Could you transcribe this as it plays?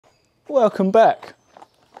Welcome back.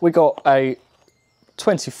 We got a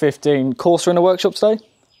 2015 Corsa in the workshop today.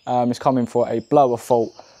 It's coming for a blower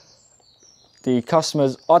fault. The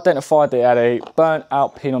customers identified they had a burnt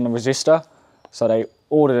out pin on the resistor, so they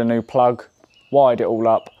ordered a new plug, wired it all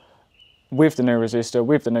up with the new resistor,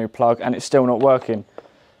 with the new plug, and it's still not working.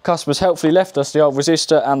 Customers helpfully left us the old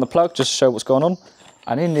resistor and the plug just to show what's going on.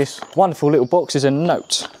 And in this wonderful little box is a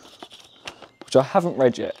note, which I haven't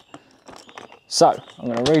read yet. So I'm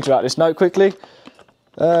going to read you out this note quickly.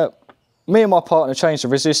 Me and my partner changed the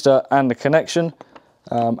resistor and the connection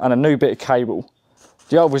and a new bit of cable.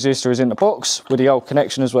 The old resistor is in the box with the old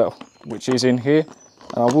connection as well, which is in here.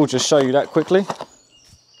 And I will just show you that quickly.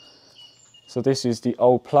 So this is the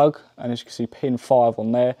old plug, and as you can see, pin 5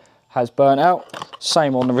 on there has burnt out.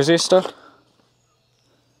 Same on the resistor.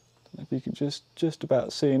 If you can just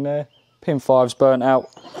about see in there, pin 5's burnt out.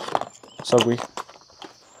 So we,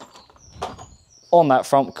 on that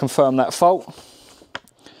front, confirm that fault.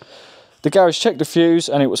 The garage checked the fuse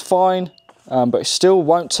and it was fine, but it still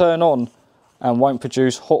won't turn on and won't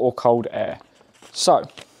produce hot or cold air. So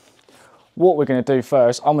what we're going to do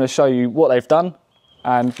first, I'm going to show you what they've done,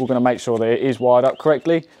 and we're going to make sure that it is wired up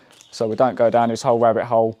correctly, so we don't go down this whole rabbit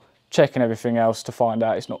hole checking everything else to find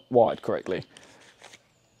out it's not wired correctly.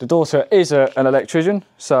 The daughter is an electrician,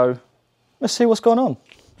 so let's see what's going on.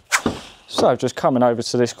 So just coming over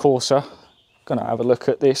to this Corsa, going to have a look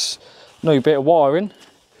at this new bit of wiring.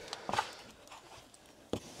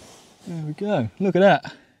 There we go, look at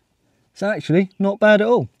that. It's actually not bad at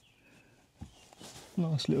all.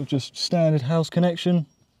 Nice little just standard house connection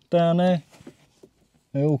down there.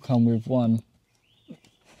 They all come with one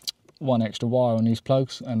extra wire on these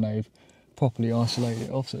plugs, and they've properly isolated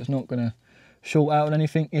it off, so it's not going to short out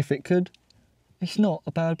anything. If it could, it's not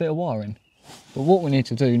a bad bit of wiring. But what we need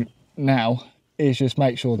to do now is just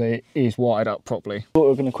make sure that it is wired up properly. What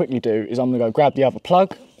we're going to quickly do is I'm going to go grab the other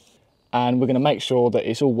plug, and we're going to make sure that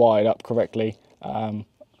it's all wired up correctly.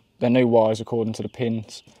 They're new wires according to the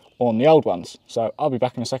pins on the old ones. So I'll be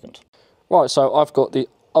back in a second. Right, so I've got the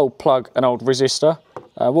old plug and old resistor.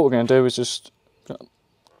 What we're going to do is just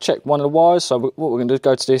check one of the wires. So what we're going to do is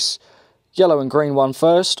go to this yellow and green one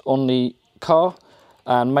first on the car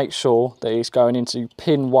and make sure that it's going into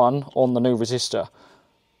pin 1 on the new resistor.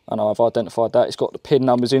 And I've identified that. It's got the pin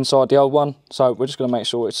numbers inside the old one. So we're just going to make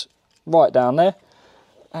sure it's right down there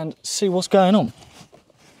and see what's going on.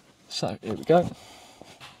 So here we go.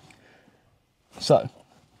 So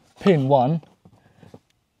pin 1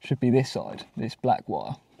 should be this side, this black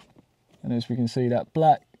wire. And as we can see, that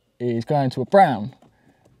black is going to a brown.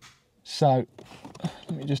 So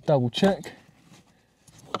let me just double check.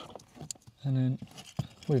 And then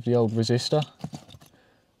with the old resistor,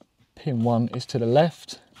 pin 1 is to the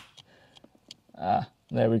left.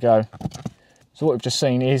 There we go. So what we've just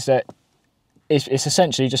seen is that it's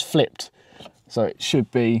essentially just flipped. So it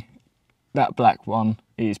should be that black one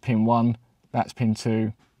is pin 1, that's pin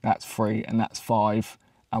 2, that's 3, and that's 5.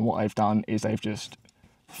 And what they've done is they've just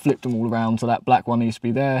flipped them all around. So that black one needs to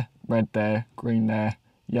be there, red there, green there,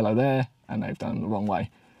 yellow there, and they've done them the wrong way.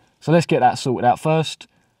 So let's get that sorted out first.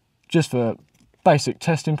 Just for basic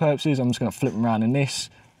testing purposes, I'm just going to flip them around in this,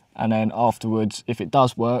 and then afterwards, if it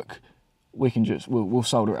does work, we can we'll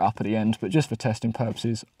solder it up at the end. But just for testing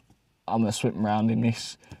purposes, I'm going to swip them around in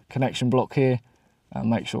this connection block here and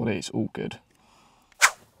make sure that it's all good.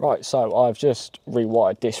 Right, so I've just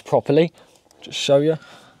rewired this properly. Just show you.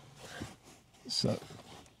 So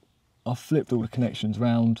I've flipped all the connections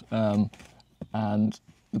round, and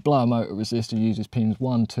the blower motor resistor uses pins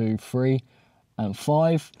 1, 2, 3 and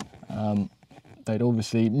 5. They'd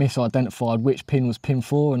obviously misidentified which pin was pin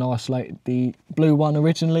 4 and isolated the blue one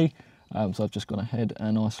originally. So I've just gone ahead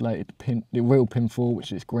and isolated the real pin 4, which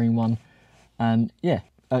is this green one. And yeah,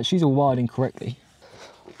 she's all wired in correctly.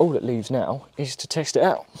 All it leaves now is to test it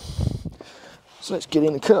out. So let's get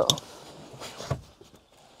in the car.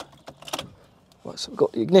 Right, so we've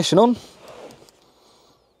got the ignition on.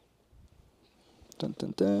 Dun,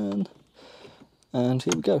 dun, dun. And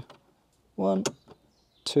here we go. 1,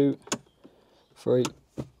 2, 3,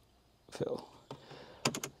 4.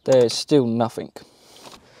 There's still nothing.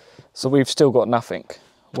 So we've still got nothing.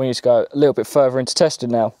 We need to go a little bit further into testing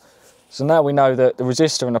now. So now we know that the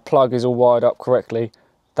resistor and the plug is all wired up correctly.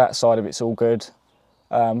 That side of it's all good.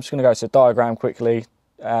 I'm just going to go to the diagram quickly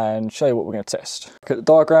and show you what we're going to test. Look at the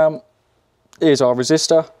diagram. Here's our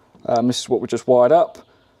resistor. This is what we just wired up.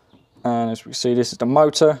 And as we can see, this is the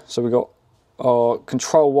motor. So we've got our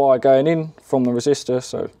control wire going in from the resistor.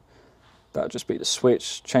 So that'll just be the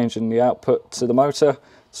switch, changing the output to the motor,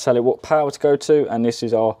 tell it what power to go to. And this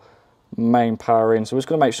is our main power in. So we're just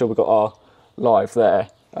going to make sure we've got our live there.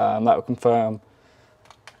 That will confirm,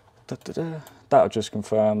 that will just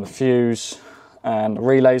confirm the fuse and the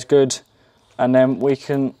relay's good. And then we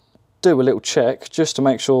can do a little check just to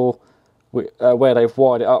make sure where they've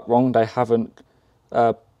wired it up wrong, they haven't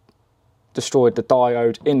destroyed the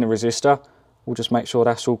diode in the resistor. We'll just make sure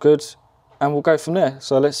that's all good and we'll go from there.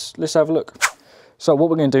 So let's have a look. So what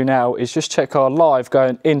we're going to do now is just check our live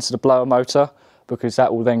going into the blower motor, because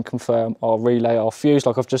that will then confirm our relay, our fuse,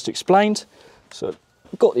 like I've just explained. So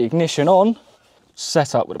we've got the ignition on,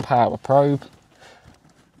 set up with a power probe.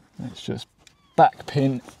 Let's just back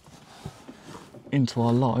pin into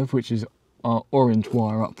our live, which is our orange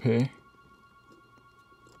wire up here.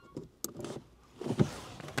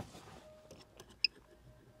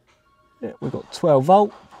 Yeah, we've got 12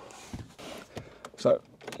 volt. So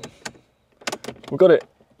we've got it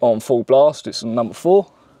on full blast, it's on number 4.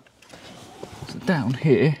 So down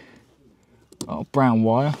here, our brown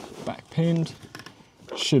wire, back pinned,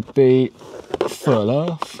 should be full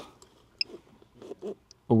earth,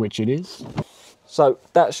 which it is. So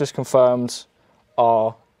that's just confirmed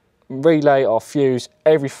our relay, our fuse,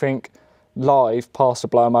 everything live past the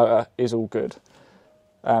blower motor is all good.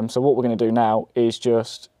 So what we're going to do now is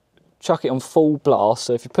just chuck it on full blast.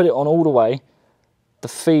 So if you put it on all the way, the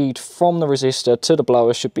feed from the resistor to the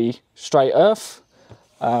blower should be straight earth.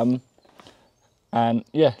 And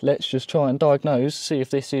yeah, let's just try and diagnose, see if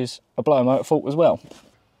this is a blower motor fault as well.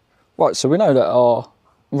 Right, so we know that our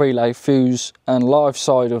relay, fuse and live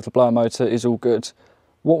side of the blower motor is all good.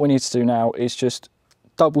 What we need to do now is just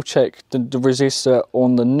double check the resistor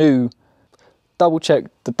on the new, double check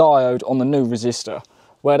the diode on the new resistor.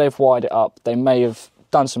 Where they've wired it up, they may have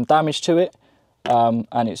done some damage to it and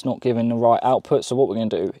it's not giving the right output. So what we're going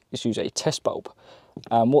to do is use a test bulb.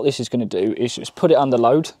 What this is going to do is just put it under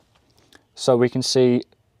load so we can see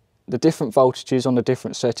the different voltages on the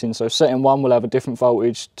different settings. So setting 1 will have a different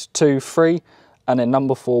voltage, 2, 3, and then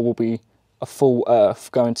number 4 will be a full earth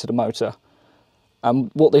going to the motor.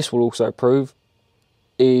 And what this will also prove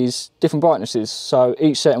is different brightnesses. So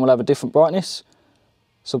each setting will have a different brightness.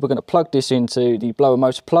 So we're going to plug this into the blower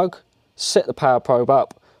motor plug, set the power probe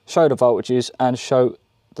up, show the voltages and show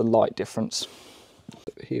the light difference.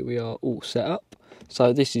 Here we are all set up.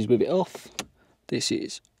 So this is with it off, this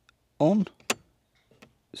is on,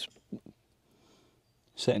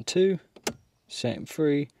 setting 2, setting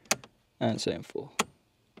 3 and setting 4.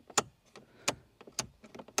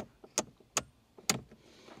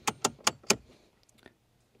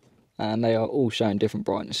 And they are all showing different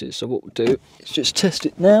brightnesses. So what we'll do is just test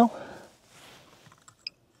it now.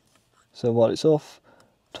 So while it's off,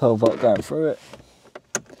 12 volt going through it.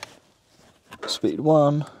 Speed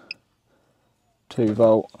 1, 2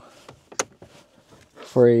 volt,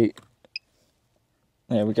 3.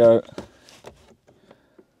 There we go.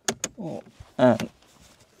 Oh, and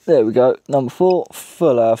there we go. Number 4,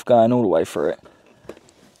 full earth going all the way through it.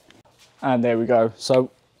 And there we go. So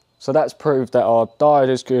that's proved that our diode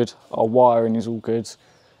is good, our wiring is all good,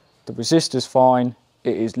 the resistor's fine,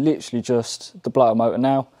 it is literally just the blower motor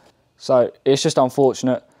now. So it's just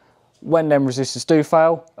unfortunate. When them resistors do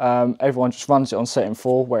fail, everyone just runs it on setting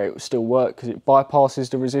 4 where it will still work because it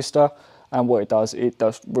bypasses the resistor, and what it does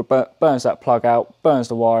burns that plug out, burns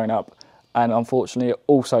the wiring up, and unfortunately it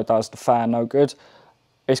also does the fan no good.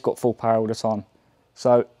 It's got full power all the time.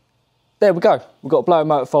 So there we go, we've got a blower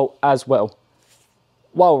motor fault as well.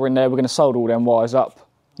 While we're in there, we're going to solder all them wires up,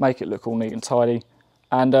 make it look all neat and tidy,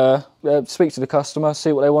 and speak to the customer,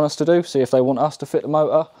 see what they want us to do, see if they want us to fit the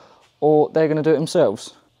motor or they're going to do it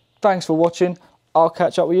themselves. Thanks for watching. I'll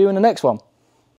catch up with you in the next one.